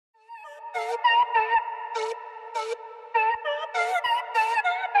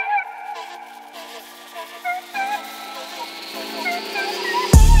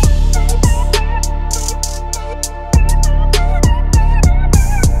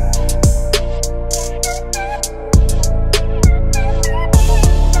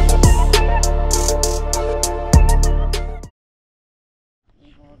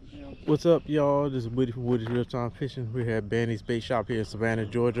What's up, y'all? This is Woody from Woody's Reeltime Fishing. We're here at Banny's Bait Shop here in Savannah,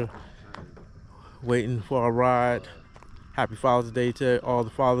 Georgia, waiting for our ride. Happy Father's Day to all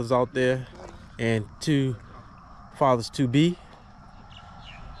the fathers out there and to fathers to be.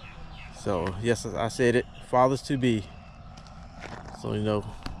 So yes, I said it, fathers to be. So you know.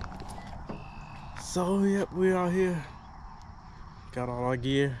 So yep, we're out here. Got all our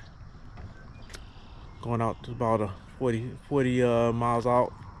gear. Going out to about 40 miles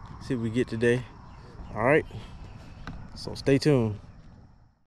out. See what we get today. All right, so stay tuned.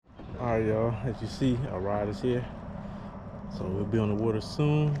 All right, y'all, as you see, our ride is here, so we'll be on the water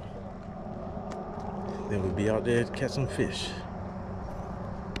soon, then we'll be out there to catch some fish.